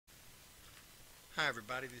Hi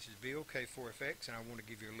everybody, this is Bill K4FX and I want to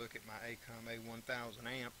give you a look at my Acom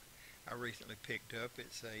A-1000 amp I recently picked up.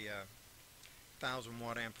 It's a 1000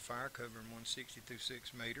 watt amplifier covering 160 through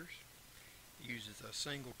 6 meters. It uses a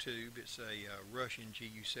single tube. It's a Russian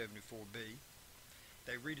GU74B.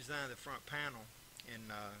 They redesigned the front panel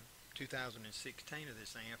in 2016 of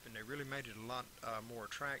this amp, and they really made it a lot more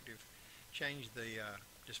attractive. Changed the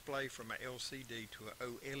display from an LCD to an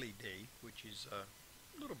OLED, which is a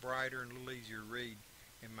little brighter and a little easier to read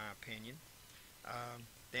in my opinion.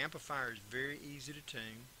 The amplifier is very easy to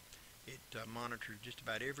tune. It monitors just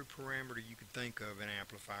about every parameter you could think of in an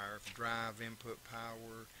amplifier: drive input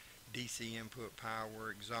power, DC input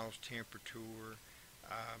power, exhaust temperature,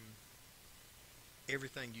 um,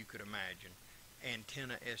 everything you could imagine.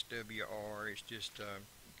 Antenna SWR, it's just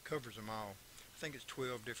covers them all. I think it's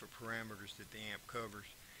 12 different parameters that the amp covers,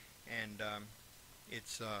 and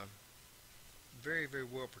it's very, very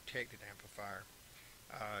well protected amplifier.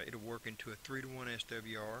 It'll work into a 3-to-1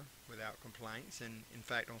 SWR without complaints, and in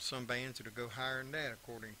fact on some bands it'll go higher than that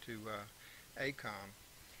according to Acom.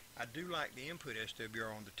 I do like the input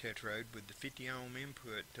SWR on the Tetrode. With the 50 ohm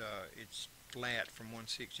input, it's flat from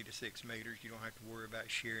 160 to 6 meters. You don't have to worry about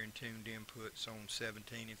sharing tuned inputs on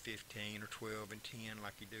 17 and 15 or 12 and 10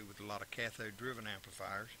 like you do with a lot of cathode driven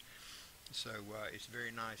amplifiers. So it's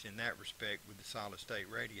very nice in that respect with the solid state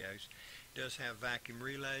radios. It does have vacuum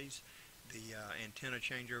relays. The antenna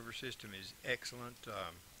changeover system is excellent.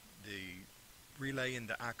 The relay in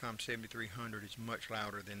the Acom 7300 is much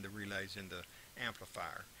louder than the relays in the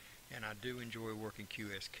amplifier, and I do enjoy working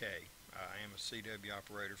QSK. I am a CW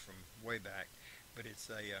operator from way back, but it's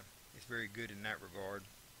very good in that regard.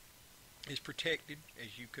 It's protected,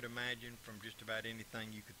 as you could imagine, from just about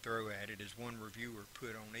anything you could throw at it. As one reviewer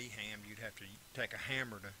put on eHam, you'd have to take a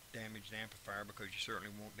hammer to damage the amplifier, because you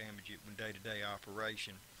certainly won't damage it in day-to-day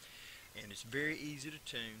operation. And it's very easy to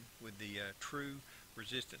tune with the true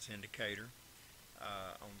resistance indicator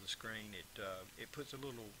on the screen. It puts a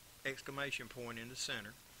little exclamation point in the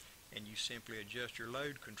center, and you simply adjust your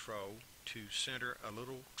load control to center a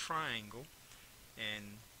little triangle,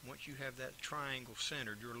 and once you have that triangle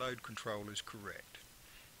centered, your load control is correct,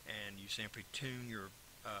 and you simply tune your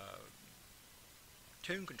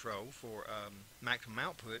tune control for maximum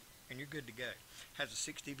output, and you're good to go. It has a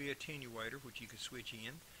 6 dB attenuator which you can switch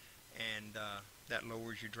in, and that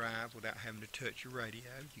lowers your drive without having to touch your radio.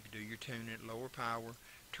 You can do your tuning at lower power,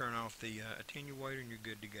 turn off the attenuator, and you're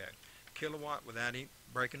good to go. Kilowatt without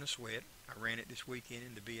breaking a sweat. I ran it this weekend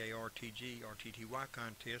in the BARTG RTTY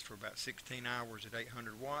contest for about 16 hours at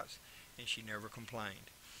 800 watts, and she never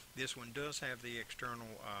complained. This one does have the external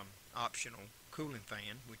optional cooling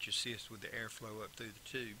fan, which assists with the airflow up through the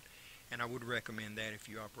tube, and I would recommend that if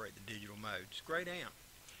you operate the digital modes. Great amp.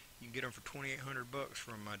 You can get them for $2,800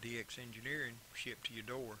 from DX Engineering, shipped to your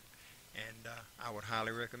door, and I would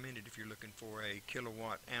highly recommend it if you're looking for a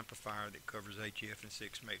kilowatt amplifier that covers HF and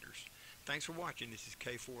 6 meters. Thanks for watching. This is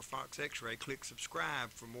K4 Fox X-Ray. Click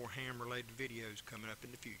subscribe for more ham related videos coming up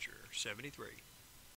in the future. 73.